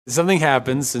Something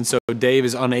happens, and so Dave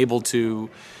is unable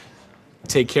to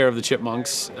take care of the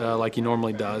Chipmunks like he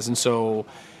normally does, and so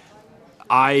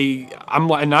I'm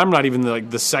not even like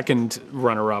the second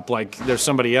runner-up. Like there's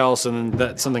somebody else, and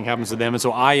then something happens to them, and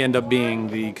so I end up being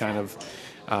the kind of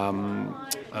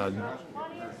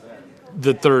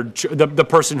the third, the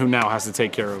person who now has to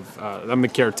take care of. I'm the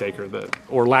caretaker,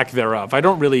 or lack thereof. I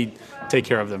don't really take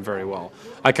care of them very well.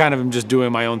 I kind of am just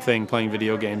doing my own thing, playing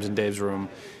video games in Dave's room,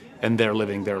 and they're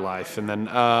living their life. And then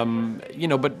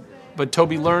but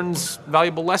Toby learns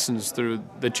valuable lessons through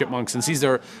the Chipmunks and sees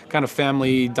their kind of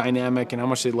family dynamic and how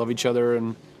much they love each other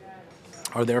and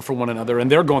are there for one another.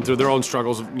 And they're going through their own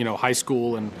struggles, high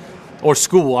school or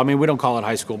school. I mean, we don't call it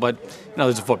high school, but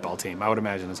there's a football team. I would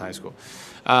imagine it's high school.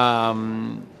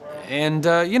 And then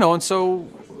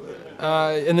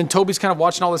Toby's kind of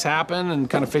watching all this happen and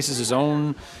kind of faces his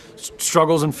own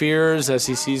struggles and fears as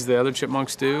he sees the other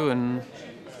Chipmunks do, and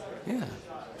yeah.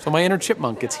 So my inner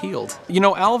chipmunk gets healed.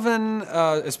 Alvin,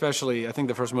 especially, I think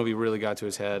the first movie really got to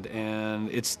his head, and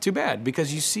it's too bad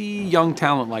because you see young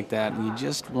talent like that, and you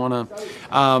just want to.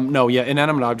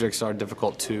 Inanimate objects are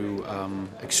difficult to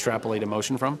extrapolate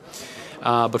emotion from,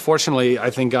 but fortunately, I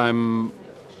think I'm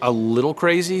a little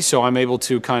crazy, so I'm able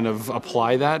to kind of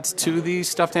apply that to the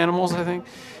stuffed animals, I think,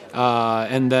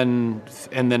 and then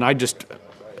I just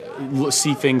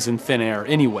see things in thin air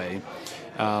anyway.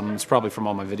 It's probably from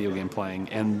all my video game playing,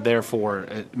 and therefore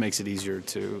it makes it easier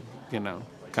to,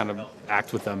 kind of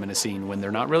act with them in a scene when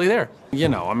they're not really there.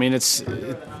 It's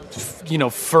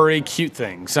furry, cute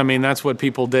things. I mean, that's what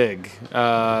people dig.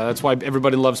 That's why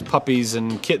everybody loves puppies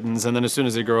and kittens, and then as soon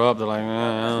as they grow up, they're like,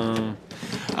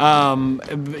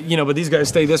 but these guys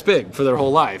stay this big for their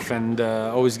whole life, and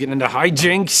always getting into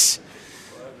hijinks.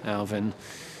 Alvin.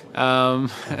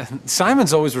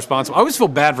 Simon's always responsible. I always feel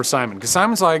bad for Simon because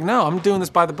Simon's like, no, I'm doing this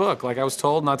by the book. Like I was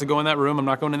told not to go in that room. I'm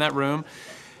not going in that room.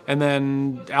 And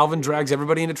then Alvin drags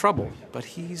everybody into trouble. But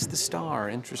he's the star.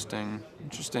 Interesting.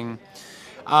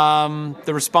 The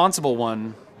responsible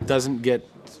one doesn't get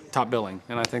top billing.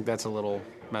 And I think that's a little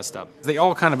messed up. They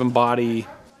all kind of embody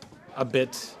a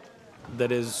bit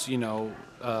that is,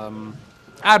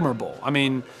 admirable. I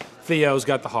mean, Theo's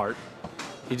got the heart.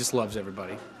 He just loves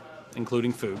everybody,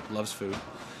 including food, loves food.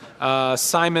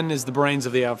 Simon is the brains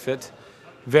of the outfit,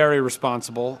 very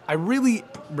responsible. I really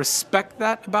respect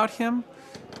that about him,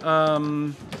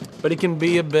 but he can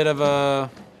be a bit of a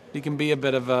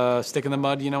stick in the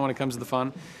mud, when it comes to the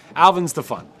fun. Alvin's the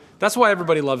fun. That's why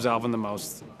everybody loves Alvin the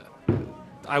most,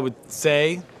 I would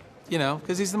say,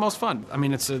 because he's the most fun. I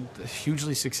mean, it's a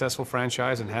hugely successful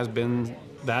franchise and has been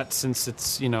that since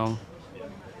its,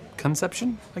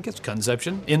 conception, I guess.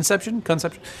 Inception, in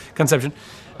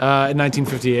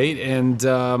 1958. And,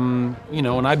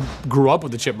 and I grew up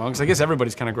with the Chipmunks. I guess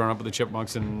everybody's kind of grown up with the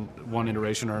Chipmunks in one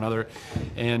iteration or another.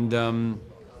 And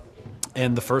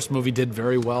the first movie did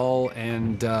very well.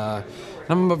 And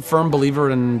I'm a firm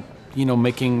believer in,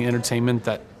 making entertainment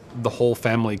that the whole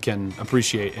family can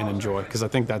appreciate and enjoy, because I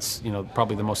think that's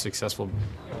probably the most successful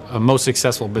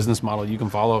business model you can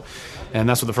follow, and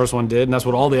that's what the first one did, and that's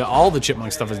what all the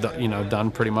Chipmunk stuff has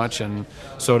done pretty much. And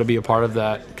so to be a part of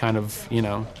that kind of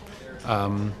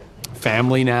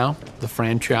family now, the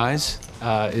franchise,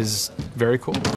 is very cool.